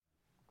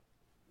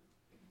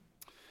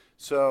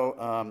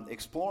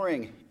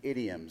Exploring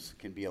idioms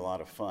can be a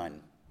lot of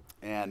fun.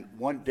 And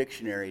one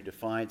dictionary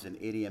defines an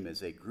idiom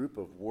as a group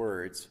of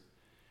words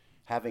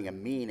having a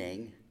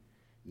meaning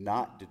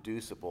not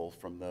deducible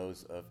from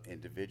those of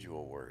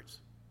individual words.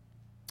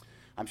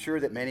 I'm sure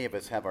that many of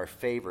us have our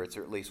favorites,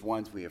 or at least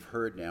ones we have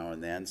heard now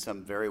and then.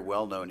 Some very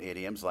well-known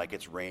idioms, like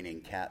it's raining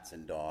cats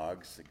and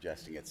dogs,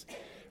 suggesting it's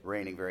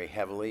raining very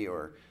heavily.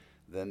 Or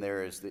then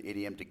there is the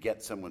idiom to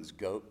get someone's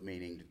goat,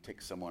 meaning to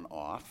tick someone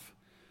off.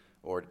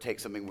 Or to take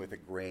something with a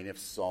grain of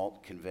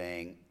salt,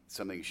 conveying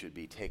something should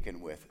be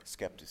taken with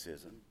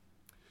skepticism.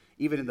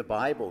 Even in the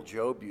Bible,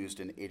 Job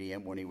used an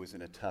idiom when he was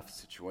in a tough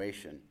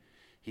situation.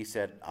 He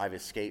said, "I've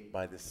escaped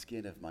by the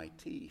skin of my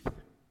teeth."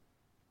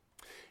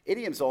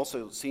 Idioms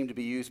also seem to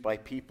be used by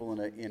people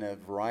in a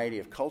variety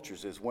of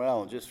cultures as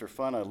well. And just for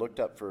fun, I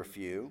looked up for a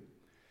few.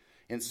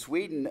 In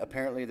Sweden,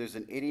 apparently there's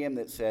an idiom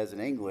that says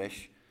in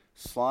English,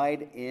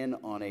 "slide in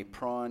on a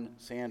prawn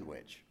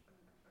sandwich,"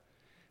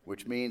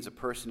 which means a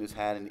person has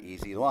had an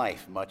easy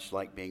life, much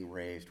like being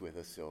raised with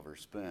a silver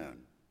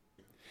spoon.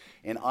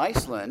 In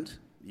Iceland,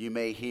 you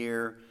may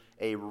hear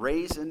a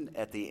raisin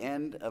at the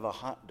end of a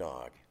hot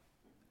dog,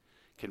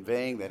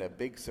 conveying that a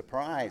big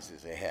surprise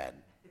is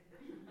ahead.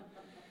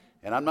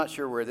 And I'm not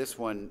sure where this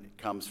one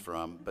comes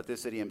from, but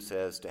this idiom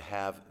says to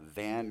have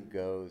Van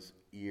Gogh's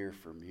ear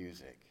for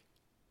music.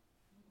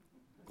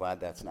 Glad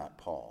that's not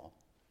Paul.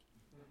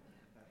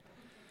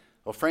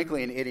 Well,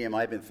 frankly, an idiom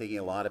I've been thinking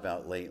a lot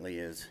about lately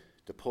is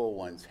to pull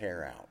one's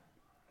hair out.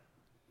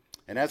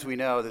 And as we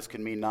know, this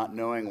can mean not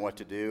knowing what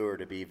to do or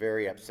to be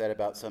very upset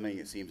about something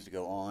that seems to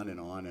go on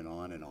and on and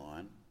on and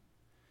on.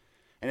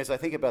 And as I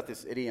think about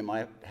this idiom,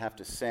 I have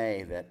to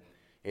say that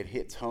it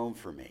hits home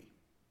for me,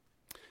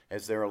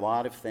 as there are a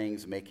lot of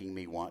things making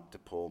me want to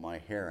pull my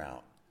hair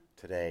out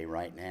today,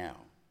 right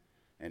now,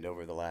 and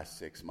over the last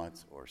 6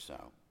 months or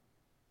so.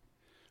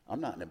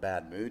 I'm not in a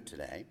bad mood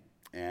today,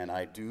 and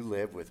I do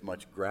live with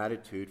much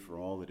gratitude for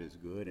all that is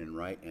good and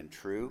right and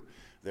true.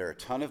 There are a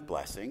ton of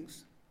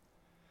blessings,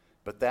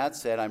 but that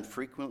said, I'm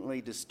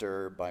frequently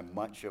disturbed by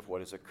much of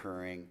what is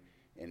occurring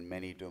in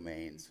many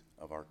domains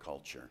of our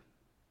culture.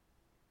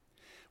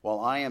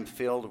 While I am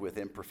filled with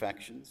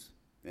imperfections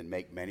and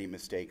make many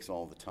mistakes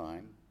all the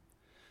time,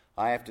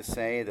 I have to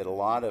say that a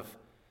lot of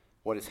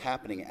what is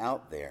happening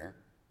out there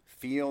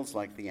feels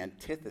like the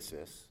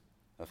antithesis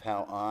of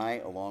how I,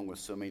 along with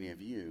so many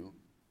of you,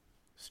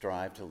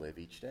 strive to live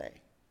each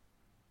day.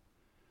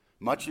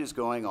 Much is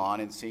going on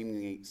and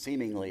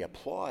seemingly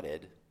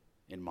applauded,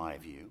 in my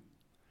view,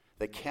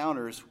 that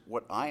counters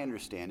what I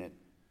understand it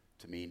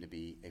to mean to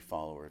be a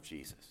follower of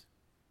Jesus.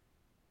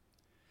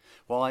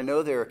 While I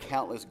know there are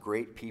countless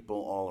great people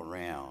all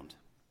around,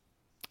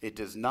 it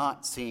does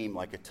not seem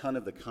like a ton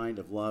of the kind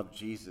of love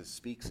Jesus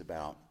speaks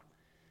about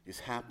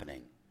is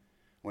happening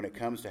when it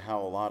comes to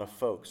how a lot of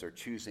folks are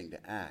choosing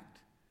to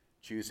act,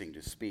 choosing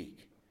to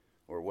speak,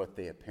 or what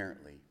they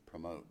apparently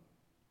promote.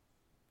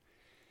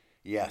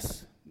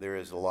 Yes, there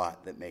is a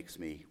lot that makes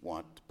me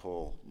want to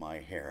pull my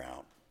hair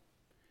out,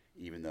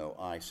 even though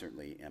I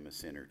certainly am a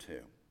sinner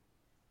too.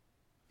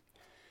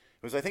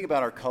 As I think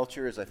about our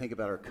culture, as I think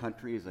about our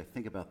country, as I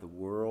think about the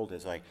world,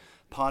 as I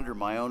ponder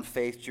my own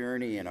faith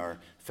journey and our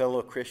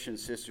fellow Christian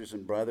sisters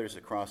and brothers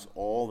across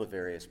all the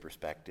various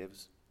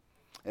perspectives,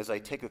 as I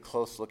take a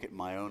close look at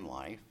my own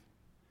life,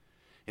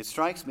 it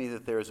strikes me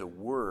that there is a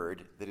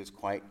word that is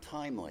quite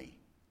timely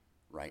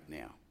right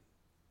now.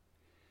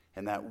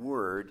 And that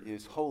word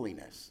is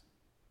holiness.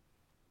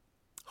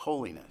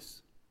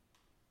 Holiness.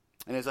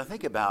 And as I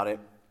think about it,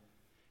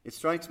 it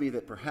strikes me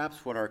that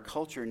perhaps what our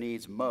culture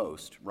needs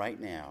most right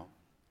now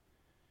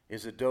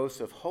is a dose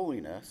of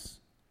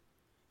holiness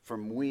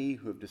from we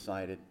who have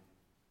decided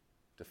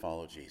to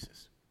follow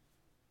Jesus.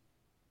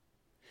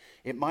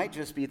 It might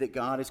just be that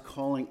God is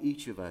calling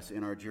each of us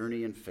in our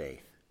journey in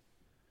faith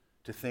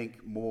to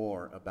think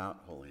more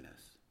about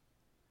holiness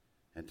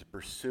and to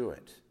pursue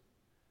it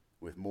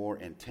with more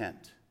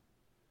intent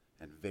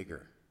and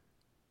vigor.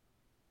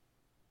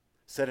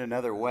 Said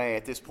another way,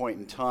 at this point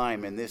in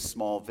time in this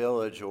small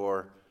village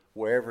or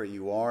wherever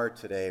you are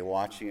today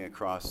watching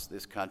across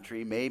this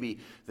country, maybe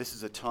this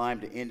is a time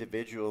to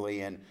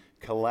individually and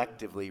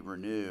collectively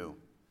renew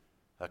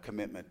a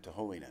commitment to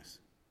holiness.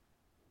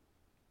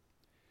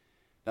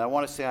 Now, I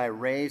want to say I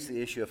raise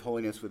the issue of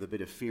holiness with a bit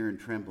of fear and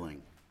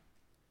trembling,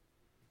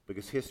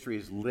 because history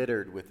is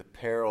littered with the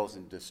perils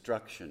and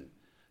destruction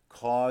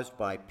caused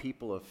by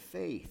people of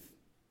faith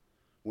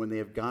when they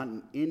have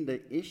gotten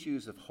into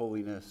issues of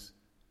holiness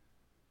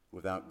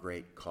without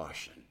great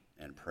caution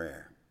and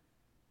prayer.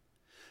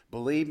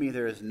 Believe me,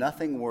 there is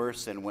nothing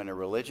worse than when a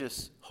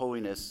religious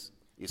holiness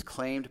is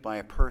claimed by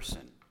a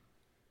person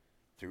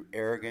through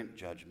arrogant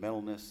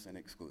judgmentalness and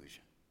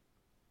exclusion.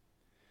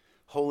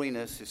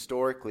 Holiness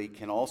historically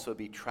can also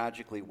be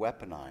tragically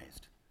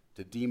weaponized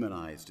to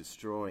demonize,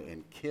 destroy,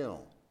 and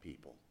kill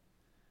people,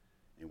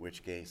 in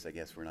which case I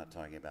guess we're not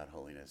talking about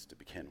holiness to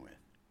begin with.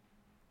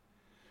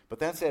 But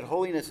that said,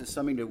 holiness is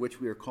something to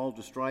which we are called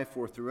to strive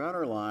for throughout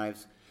our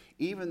lives,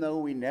 even though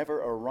we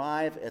never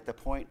arrive at the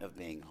point of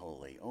being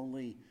holy.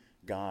 Only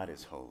God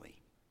is holy.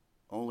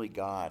 Only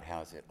God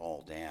has it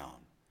all down.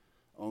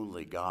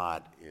 Only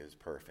God is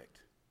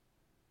perfect.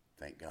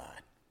 Thank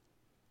God.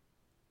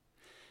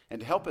 And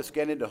to help us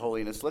get into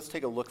holiness, let's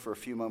take a look for a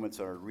few moments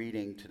at our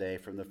reading today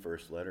from the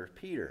first letter of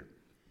Peter.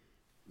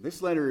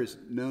 This letter is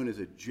known as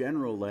a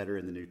general letter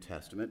in the New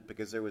Testament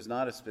because there was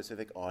not a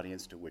specific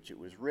audience to which it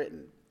was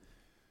written.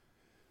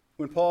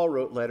 When Paul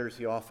wrote letters,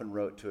 he often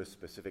wrote to a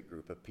specific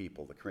group of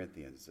people, the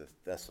Corinthians, the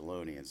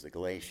Thessalonians, the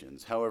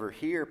Galatians. However,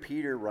 here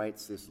Peter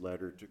writes this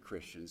letter to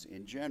Christians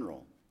in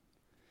general.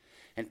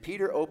 And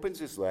Peter opens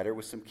his letter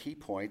with some key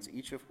points,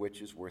 each of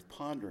which is worth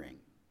pondering.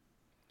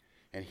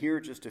 And here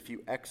are just a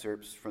few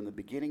excerpts from the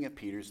beginning of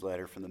Peter's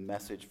letter from the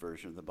Message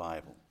version of the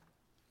Bible.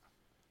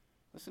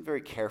 Listen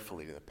very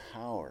carefully to the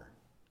power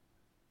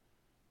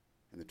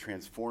and the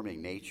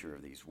transforming nature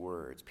of these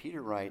words.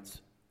 Peter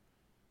writes,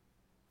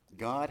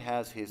 God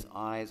has his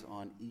eyes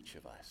on each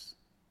of us.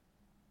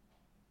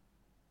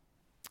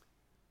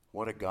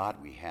 What a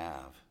God we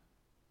have.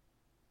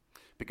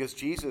 Because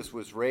Jesus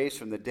was raised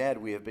from the dead,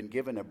 we have been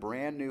given a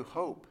brand new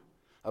hope,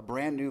 a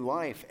brand new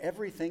life,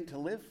 everything to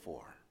live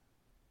for.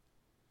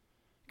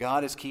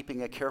 God is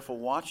keeping a careful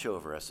watch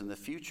over us in the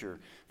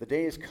future. The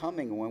day is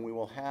coming when we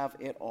will have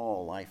it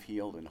all, life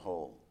healed and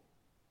whole.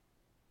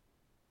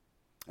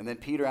 And then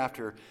Peter,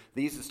 after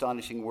these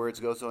astonishing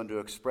words, goes on to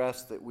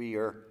express that we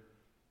are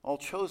all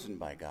chosen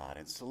by God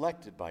and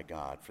selected by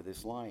God for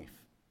this life.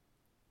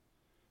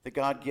 That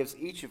God gives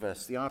each of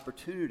us the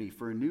opportunity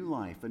for a new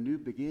life, a new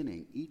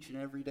beginning, each and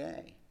every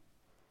day.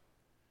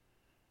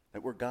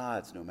 That we're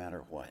God's no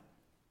matter what.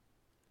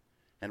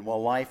 And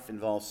while life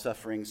involves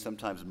suffering,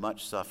 sometimes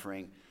much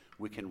suffering,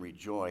 we can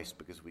rejoice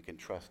because we can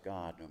trust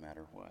God no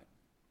matter what.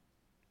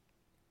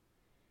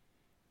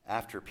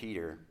 After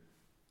Peter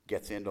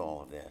gets into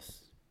all of this,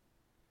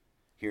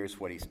 here's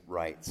what he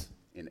writes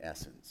in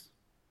essence.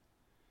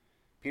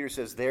 Peter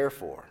says,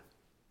 therefore,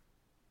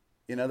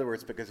 in other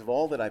words, because of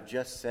all that I've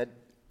just said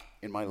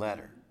in my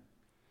letter,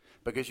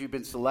 because you've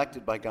been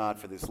selected by God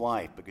for this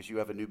life, because you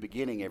have a new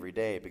beginning every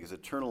day, because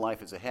eternal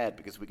life is ahead,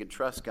 because we can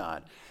trust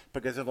God,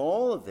 because of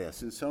all of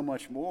this and so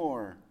much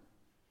more,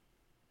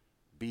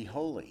 be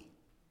holy.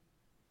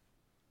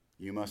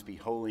 You must be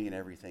holy in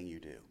everything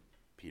you do,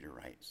 Peter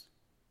writes.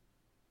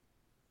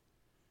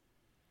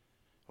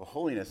 Well,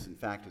 holiness, in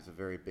fact, is a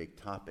very big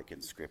topic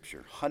in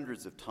Scripture.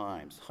 Hundreds and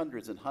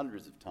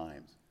hundreds of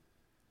times,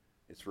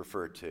 it's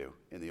referred to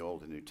in the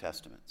Old and New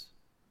Testaments.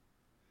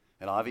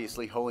 And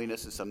obviously,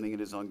 holiness is something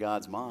that is on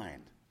God's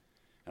mind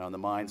and on the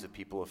minds of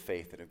people of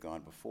faith that have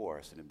gone before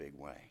us in a big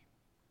way.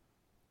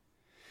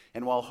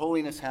 And while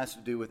holiness has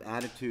to do with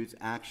attitudes,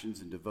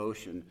 actions, and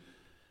devotion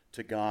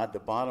to God, the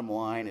bottom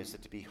line is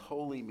that to be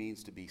holy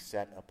means to be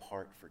set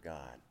apart for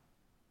God.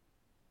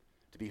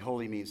 To be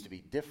holy means to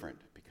be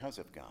different because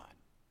of God.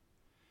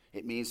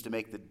 It means to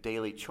make the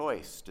daily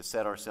choice to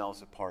set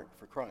ourselves apart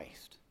for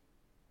Christ.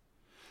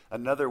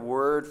 Another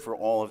word for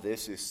all of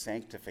this is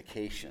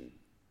sanctification.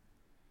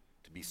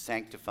 To be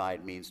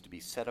sanctified means to be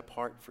set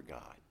apart for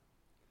God.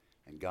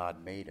 And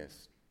God made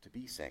us to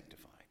be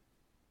sanctified.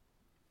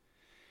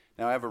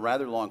 Now, I have a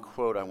rather long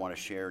quote I want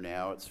to share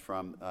now. It's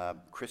from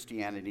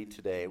Christianity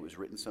Today. It was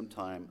written some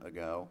time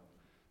ago,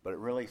 but it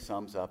really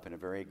sums up in a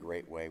very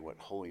great way what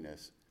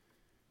holiness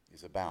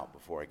is about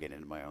before I get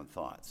into my own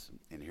thoughts.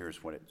 And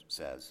here's what it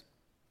says.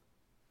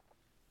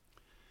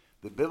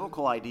 The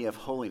biblical idea of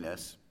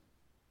holiness,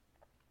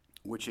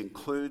 which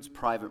includes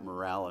private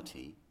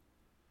morality,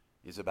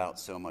 is about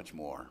so much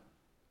more.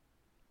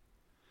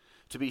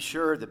 To be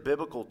sure, the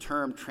biblical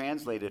term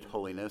translated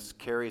holiness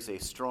carries a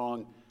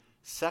strong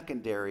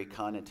secondary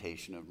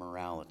connotation of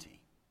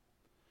morality.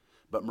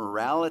 But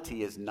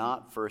morality is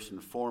not first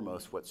and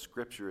foremost what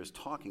Scripture is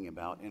talking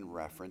about in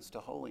reference to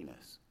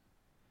holiness.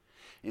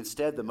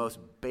 Instead, the most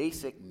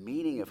basic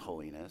meaning of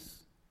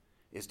holiness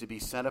is to be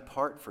set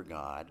apart for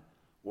God,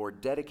 or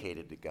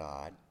dedicated to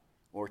God,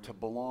 or to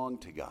belong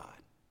to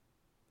God.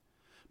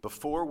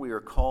 Before we are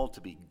called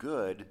to be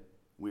good,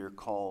 we are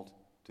called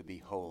to be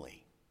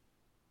holy.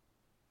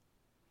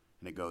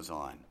 And it goes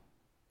on.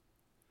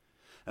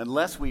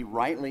 Unless we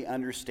rightly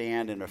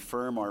understand and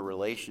affirm our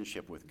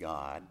relationship with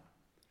God,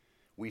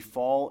 we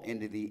fall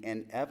into the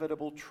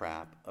inevitable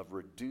trap of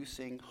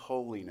reducing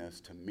holiness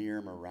to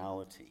mere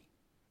morality.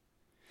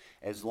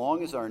 As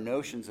long as our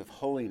notions of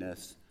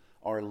holiness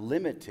are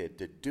limited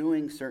to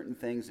doing certain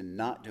things and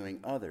not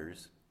doing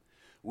others,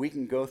 we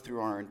can go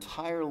through our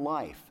entire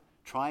life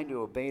trying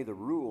to obey the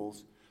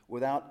rules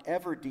without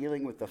ever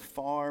dealing with the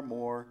far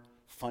more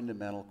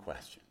fundamental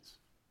questions.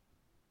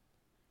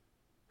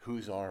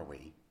 Whose are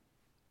we?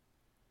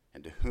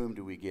 And to whom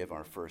do we give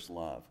our first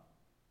love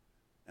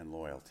and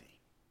loyalty?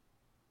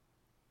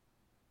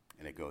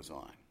 And it goes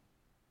on.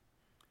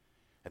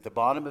 At the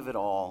bottom of it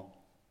all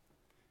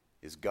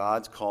is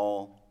God's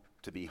call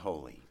to be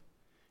holy.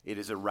 It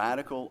is a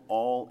radical,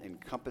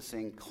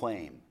 all-encompassing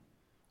claim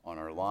on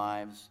our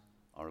lives,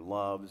 our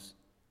loves,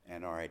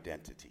 and our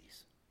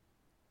identities.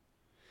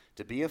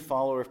 To be a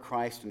follower of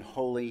Christ and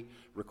holy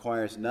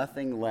requires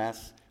nothing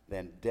less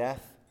than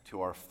death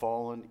to our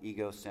fallen,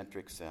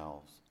 egocentric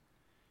selves,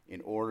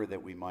 in order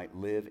that we might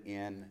live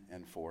in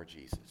and for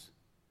Jesus.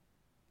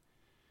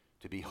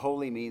 To be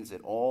holy means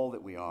that all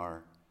that we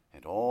are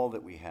and all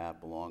that we have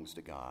belongs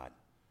to God,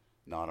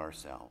 not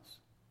ourselves,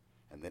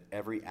 and that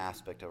every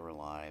aspect of our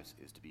lives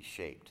is to be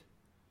shaped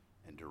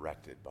and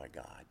directed by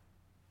God.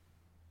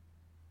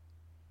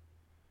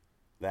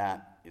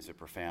 That is a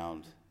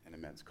profound and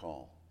immense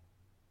call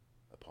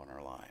upon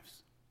our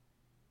lives.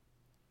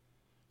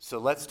 So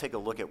let's take a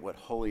look at what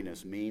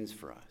holiness means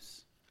for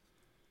us.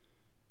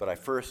 But I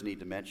first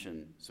need to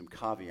mention some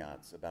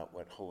caveats about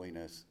what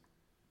holiness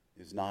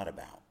is not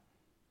about.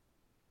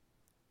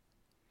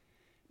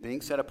 Being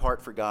set apart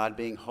for God,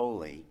 being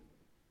holy,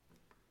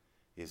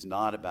 is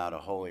not about a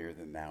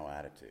holier-than-thou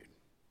attitude.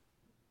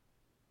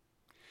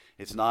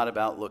 It's not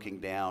about looking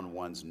down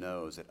one's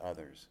nose at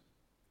others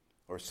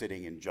or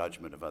sitting in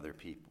judgment of other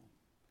people.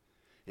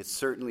 It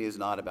certainly is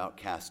not about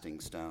casting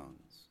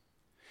stones.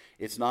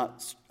 It's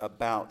not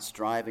about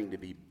striving to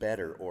be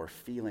better or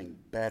feeling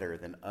better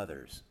than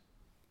others.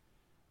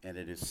 And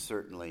it is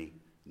certainly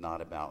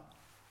not about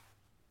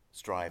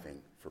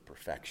striving for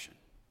perfection.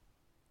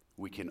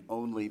 We can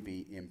only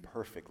be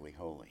imperfectly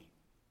holy.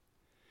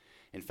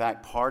 In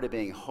fact, part of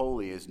being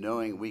holy is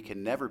knowing we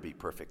can never be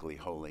perfectly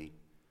holy,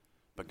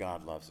 but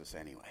God loves us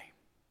anyway.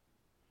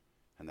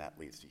 And that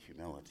leads to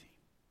humility.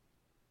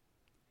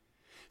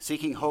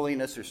 Seeking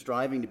holiness or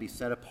striving to be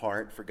set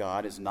apart for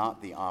God is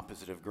not the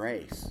opposite of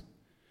grace.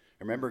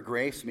 Remember,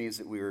 grace means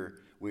that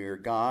we are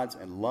God's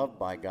and loved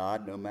by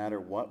God no matter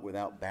what,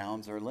 without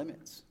bounds or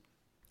limits.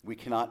 We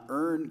cannot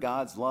earn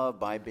God's love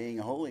by being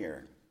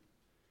holier.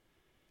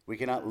 We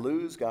cannot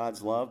lose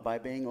God's love by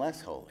being less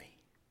holy.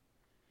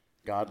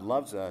 God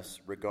loves us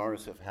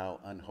regardless of how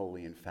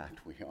unholy in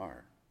fact we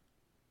are.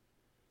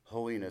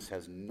 Holiness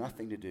has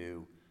nothing to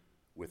do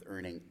with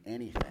earning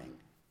anything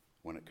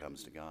when it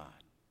comes to God.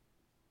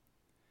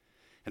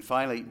 And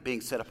finally,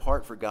 being set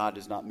apart for God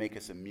does not make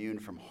us immune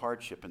from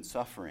hardship and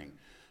suffering.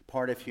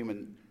 Part of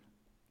human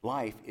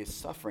life is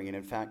suffering, and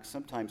in fact,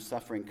 sometimes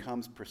suffering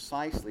comes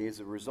precisely as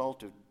a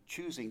result of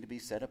choosing to be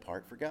set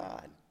apart for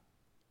God.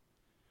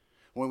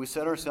 When we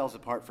set ourselves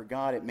apart for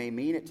God, it may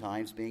mean at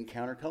times being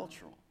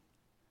countercultural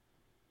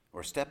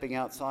or stepping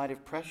outside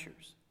of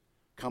pressures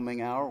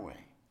coming our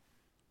way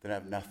that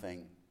have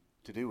nothing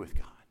to do with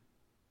God.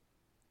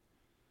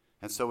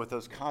 And so with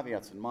those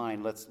caveats in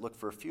mind, let's look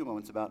for a few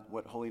moments about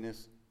what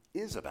holiness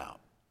is about.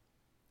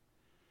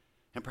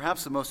 And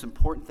perhaps the most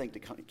important thing to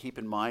keep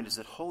in mind is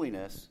that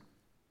holiness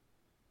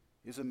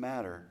is a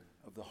matter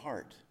of the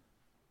heart.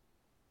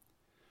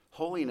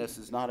 Holiness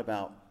is not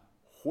about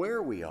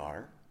where we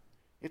are,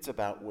 it's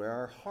about where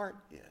our heart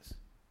is.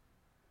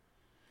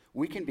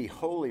 We can be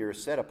holy or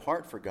set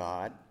apart for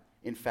God,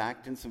 in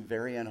fact, in some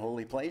very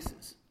unholy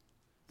places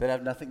that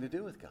have nothing to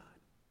do with God.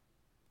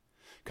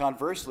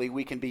 Conversely,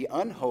 we can be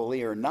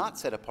unholy or not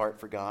set apart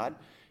for God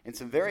in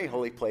some very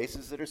holy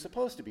places that are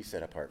supposed to be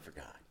set apart for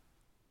God.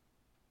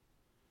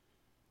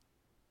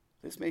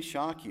 This may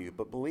shock you,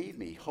 but believe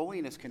me,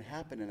 holiness can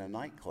happen in a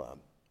nightclub,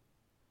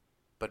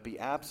 but be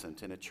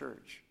absent in a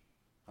church,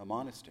 a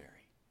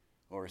monastery,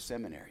 or a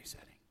seminary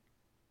setting.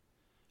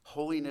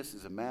 Holiness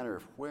is a matter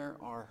of where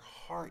our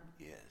heart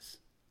is.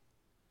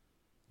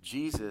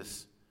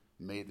 Jesus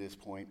made this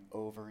point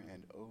over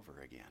and over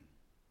again.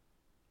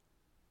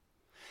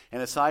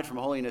 And aside from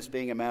holiness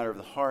being a matter of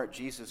the heart,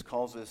 Jesus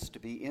calls us to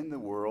be in the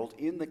world,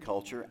 in the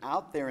culture,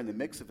 out there in the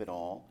mix of it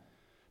all,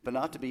 but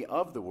not to be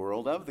of the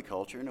world, of the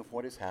culture, and of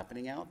what is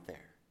happening out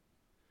there.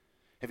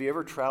 Have you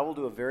ever traveled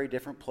to a very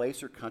different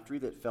place or country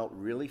that felt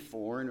really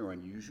foreign or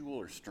unusual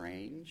or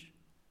strange?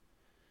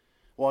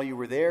 While you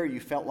were there, you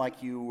felt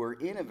like you were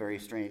in a very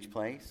strange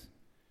place,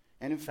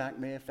 and in fact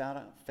may have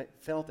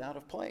felt out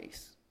of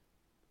place.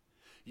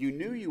 You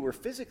knew you were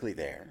physically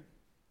there,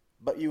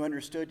 but you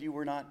understood you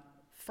were not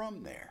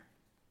from there.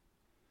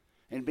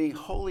 And being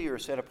holy or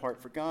set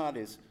apart for God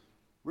is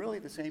really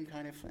the same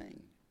kind of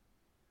thing.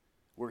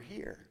 We're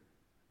here,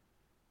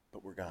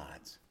 but we're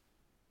God's.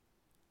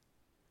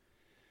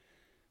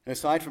 And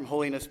aside from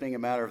holiness being a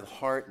matter of the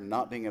heart and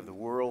not being of the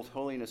world,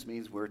 holiness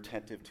means we're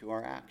attentive to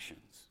our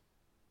actions.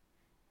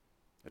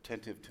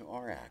 Attentive to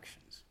our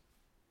actions.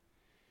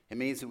 It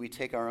means that we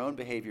take our own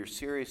behavior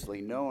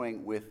seriously,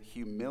 knowing with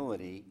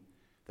humility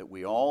that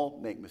we all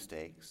make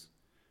mistakes.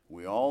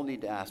 We all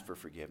need to ask for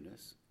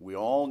forgiveness. We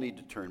all need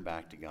to turn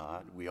back to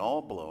God. We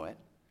all blow it.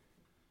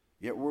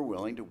 Yet we're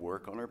willing to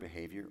work on our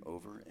behavior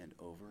over and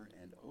over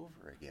and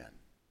over again.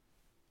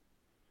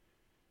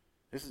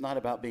 This is not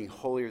about being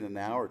holier than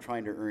thou or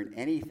trying to earn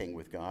anything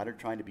with God or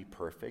trying to be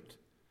perfect,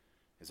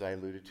 as I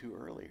alluded to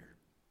earlier.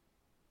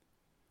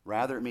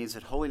 Rather, it means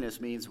that holiness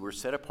means we're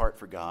set apart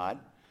for God,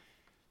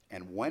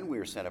 and when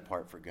we're set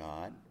apart for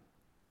God,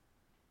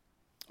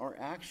 our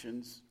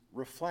actions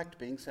reflect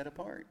being set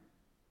apart.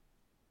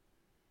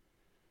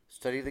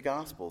 Study the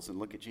Gospels and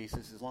look at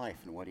Jesus' life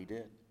and what he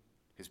did.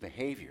 His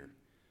behavior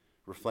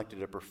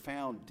reflected a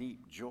profound,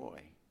 deep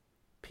joy,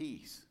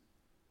 peace,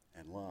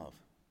 and love.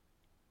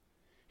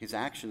 His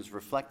actions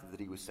reflected that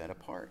he was set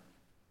apart.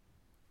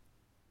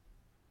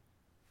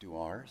 Do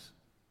ours?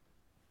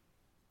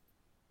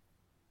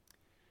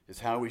 Does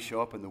how we show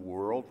up in the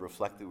world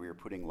reflect that we are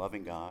putting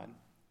loving God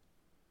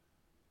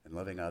and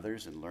loving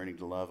others and learning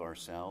to love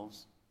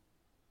ourselves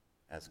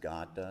as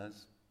God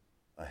does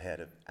ahead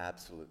of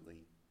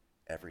absolutely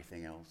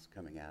everything else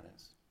coming at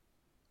us?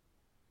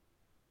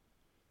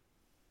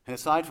 And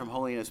aside from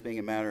holiness being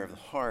a matter of the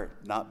heart,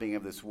 not being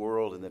of this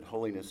world, and that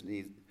holiness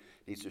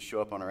needs to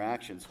show up on our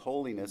actions,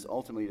 holiness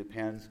ultimately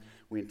depends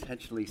we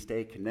intentionally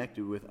stay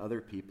connected with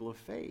other people of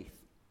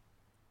faith.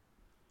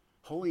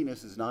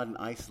 Holiness is not an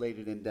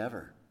isolated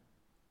endeavor.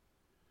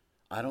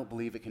 I don't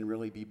believe it can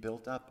really be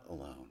built up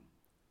alone.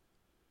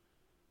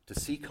 To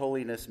seek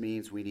holiness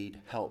means we need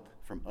help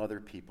from other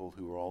people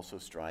who are also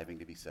striving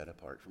to be set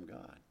apart from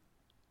God,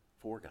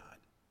 for God.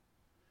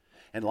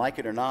 And like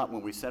it or not,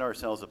 when we set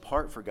ourselves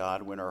apart for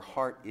God, when our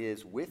heart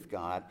is with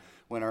God,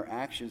 when our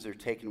actions are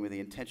taken with the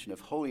intention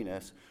of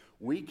holiness,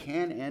 we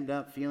can end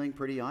up feeling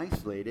pretty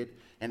isolated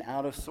and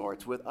out of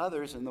sorts with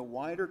others and the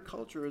wider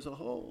culture as a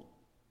whole.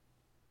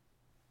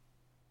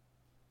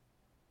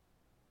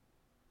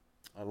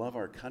 I love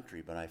our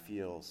country, but I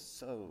feel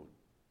so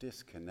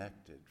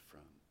disconnected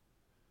from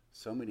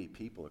so many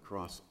people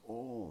across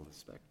all the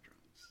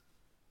spectrums.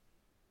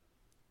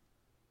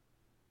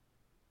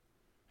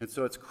 And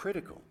so it's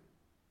critical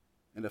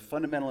and of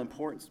fundamental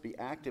importance to be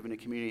active in a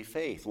community of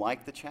faith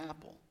like the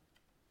chapel,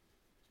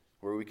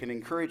 where we can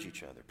encourage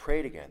each other,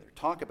 pray together,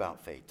 talk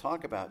about faith,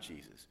 talk about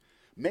Jesus,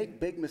 make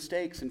big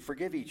mistakes and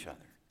forgive each other,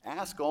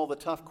 ask all the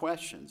tough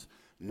questions,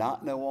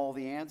 not know all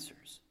the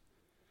answers,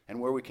 and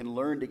where we can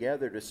learn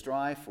together to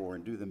strive for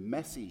and do the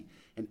messy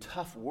and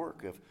tough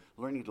work of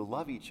learning to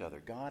love each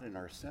other, God and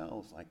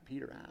ourselves, like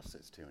Peter asks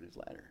us to in his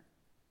letter.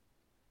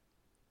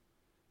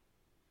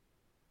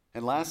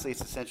 And lastly, it's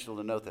essential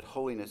to note that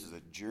holiness is a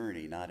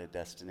journey, not a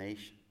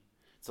destination.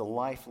 It's a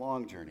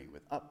lifelong journey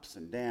with ups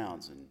and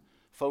downs and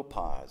faux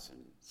pas and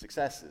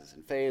successes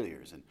and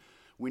failures. And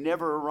we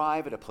never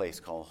arrive at a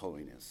place called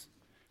holiness.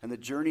 And the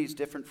journey is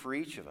different for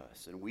each of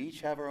us. And we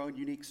each have our own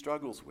unique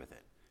struggles with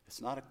it.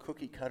 It's not a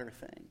cookie-cutter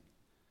thing.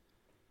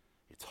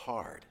 It's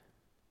hard.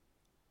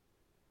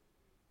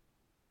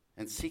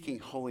 And seeking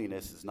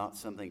holiness is not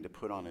something to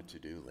put on a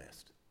to-do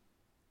list.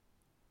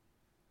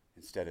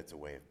 Instead, it's a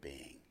way of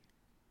being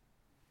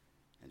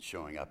and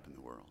showing up in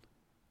the world.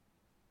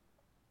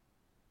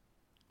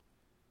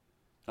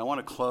 And I want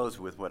to close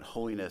with what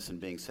holiness and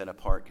being set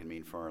apart can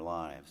mean for our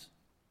lives.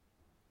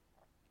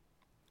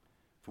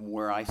 From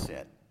where I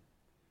sit,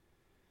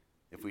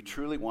 if we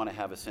truly want to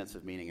have a sense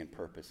of meaning and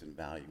purpose and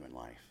value in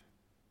life,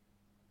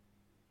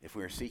 if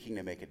we are seeking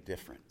to make a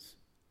difference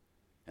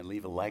and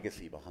leave a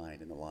legacy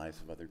behind in the lives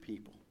of other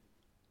people,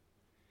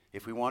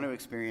 if we want to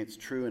experience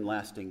true and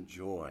lasting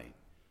joy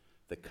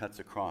that cuts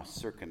across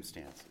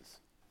circumstances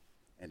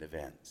and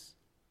events,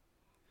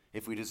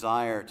 if we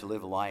desire to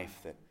live a life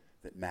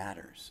that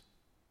matters,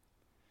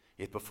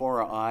 if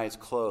before our eyes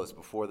close,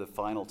 before the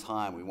final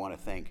time, we want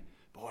to think,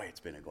 boy, it's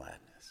been a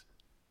gladness.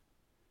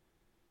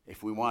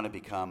 If we want to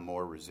become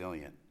more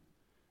resilient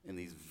in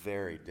these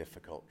very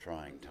difficult,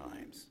 trying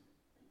times,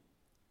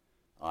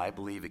 I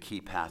believe a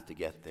key path to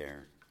get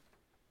there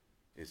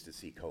is to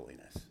seek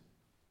holiness.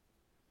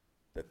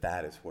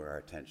 That is where our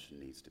attention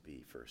needs to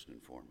be first and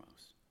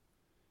foremost.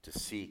 To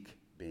seek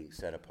being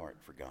set apart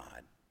for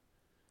God.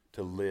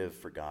 To live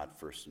for God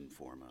first and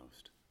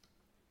foremost.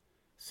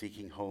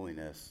 Seeking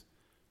holiness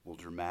will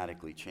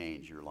dramatically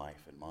change your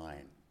life and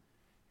mine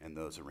and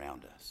those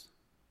around us.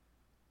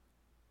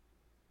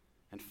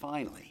 And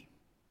finally,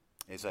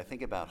 as I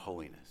think about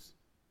holiness,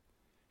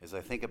 as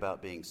I think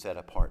about being set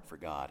apart for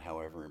God,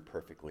 however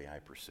imperfectly I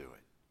pursue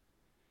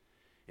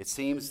it, it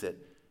seems that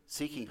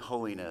seeking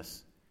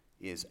holiness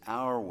is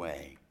our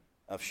way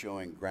of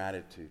showing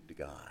gratitude to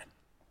God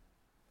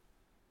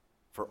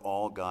for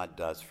all God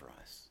does for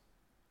us,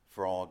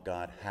 for all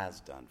God has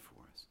done for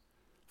us,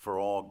 for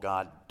all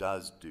God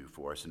does do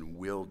for us and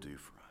will do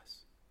for us.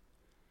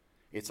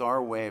 It's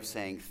our way of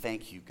saying,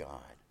 thank you,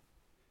 God,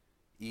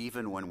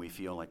 even when we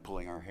feel like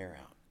pulling our hair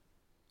out,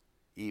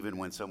 even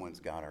when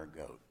someone's got our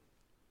goat,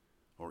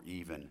 or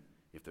even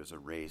if there's a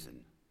raisin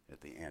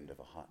at the end of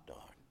a hot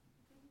dog.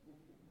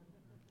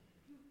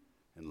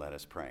 And let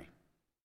us pray.